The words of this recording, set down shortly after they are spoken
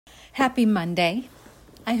Happy Monday.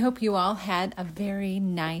 I hope you all had a very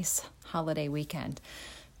nice holiday weekend.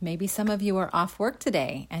 Maybe some of you are off work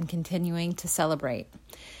today and continuing to celebrate.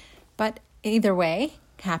 But either way,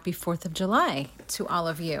 happy 4th of July to all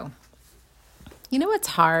of you. You know what's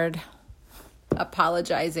hard?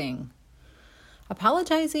 Apologizing.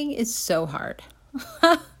 Apologizing is so hard.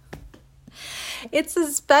 It's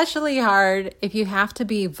especially hard if you have to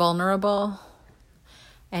be vulnerable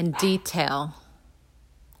and detail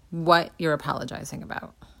what you're apologizing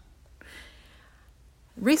about.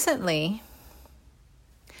 Recently,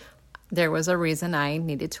 there was a reason I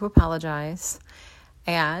needed to apologize,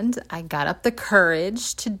 and I got up the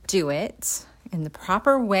courage to do it in the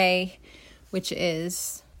proper way, which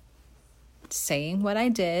is saying what I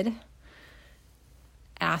did,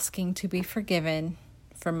 asking to be forgiven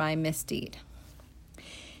for my misdeed.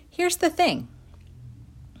 Here's the thing.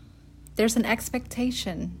 There's an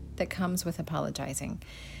expectation that comes with apologizing.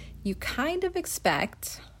 You kind of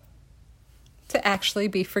expect to actually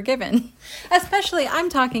be forgiven. Especially, I'm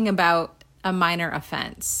talking about a minor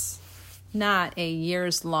offense, not a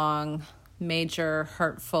years-long, major,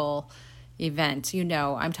 hurtful event. You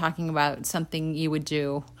know, I'm talking about something you would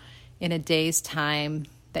do in a day's time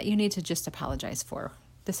that you need to just apologize for.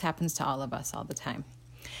 This happens to all of us all the time.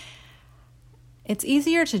 It's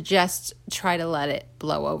easier to just try to let it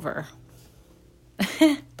blow over.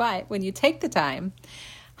 But when you take the time,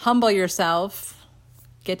 humble yourself,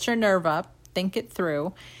 get your nerve up, think it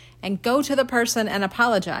through, and go to the person and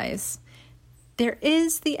apologize, there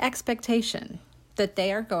is the expectation that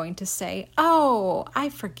they are going to say, "Oh, I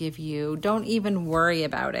forgive you. Don't even worry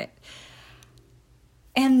about it."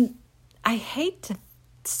 And I hate to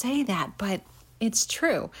say that, but it's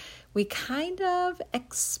true. We kind of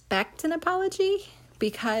expect an apology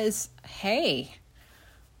because, hey,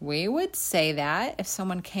 we would say that if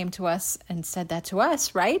someone came to us and said that to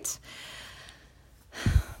us, right?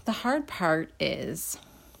 The hard part is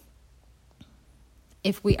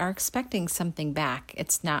if we are expecting something back,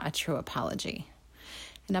 it's not a true apology.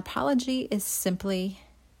 An apology is simply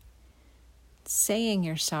saying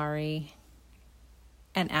you're sorry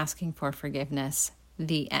and asking for forgiveness,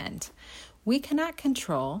 the end. We cannot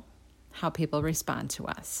control how people respond to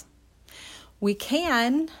us. We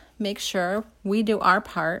can make sure we do our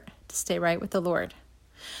part to stay right with the Lord.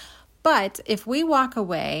 But if we walk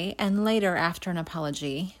away and later after an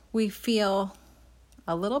apology, we feel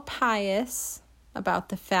a little pious about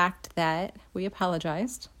the fact that we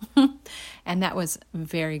apologized and that was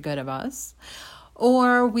very good of us,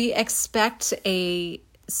 or we expect a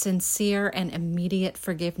sincere and immediate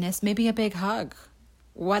forgiveness, maybe a big hug,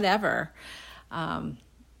 whatever,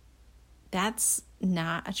 that's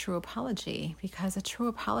not a true apology, because a true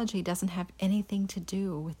apology doesn't have anything to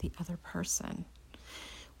do with the other person.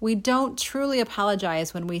 We don't truly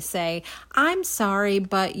apologize when we say, "I'm sorry,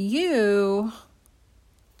 but you..."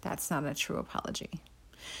 That's not a true apology.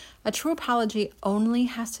 A true apology only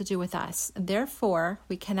has to do with us. Therefore,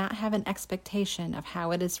 we cannot have an expectation of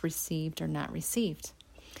how it is received or not received.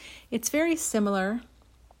 It's very similar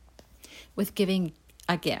with giving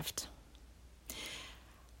a gift.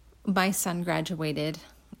 My son graduated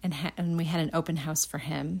and we had an open house for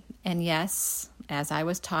him. And yes, as I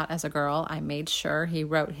was taught as a girl, I made sure he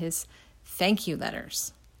wrote his thank you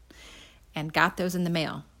letters and got those in the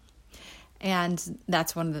mail. And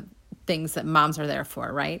that's one of the things that moms are there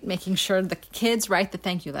for, right? Making sure the kids write the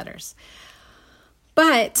thank you letters.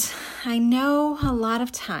 But I know a lot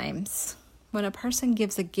of times when a person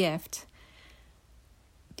gives a gift,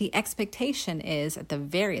 the expectation is, at the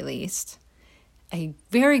very least, a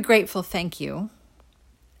very grateful thank you,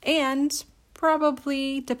 and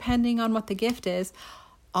probably, depending on what the gift is,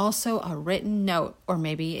 also a written note or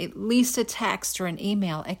maybe at least a text or an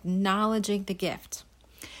email acknowledging the gift.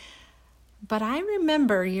 But I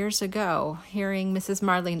remember years ago hearing Mrs.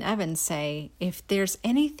 Marlene Evans say, if there's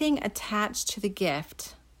anything attached to the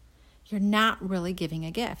gift, you're not really giving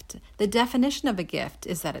a gift. The definition of a gift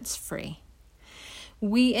is that it's free.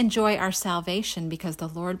 We enjoy our salvation because the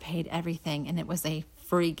Lord paid everything and it was a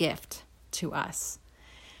free gift to us.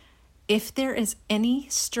 If there is any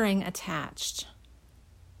string attached,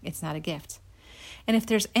 it's not a gift. And if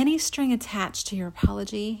there's any string attached to your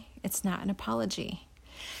apology, it's not an apology.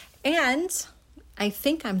 And I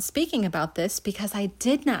think I'm speaking about this because I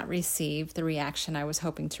did not receive the reaction I was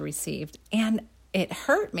hoping to receive. And it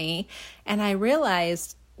hurt me. And I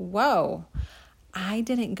realized, whoa, I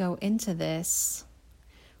didn't go into this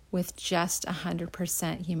with just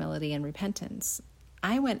 100% humility and repentance.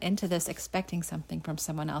 I went into this expecting something from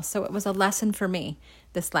someone else. So it was a lesson for me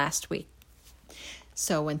this last week.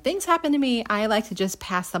 So when things happen to me, I like to just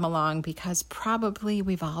pass them along because probably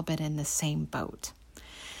we've all been in the same boat.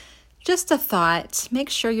 Just a thought, make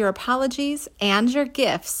sure your apologies and your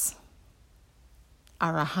gifts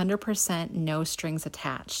are 100% no strings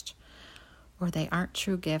attached, or they aren't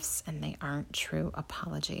true gifts and they aren't true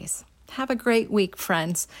apologies. Have a great week,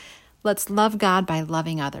 friends. Let's love God by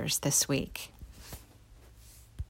loving others this week.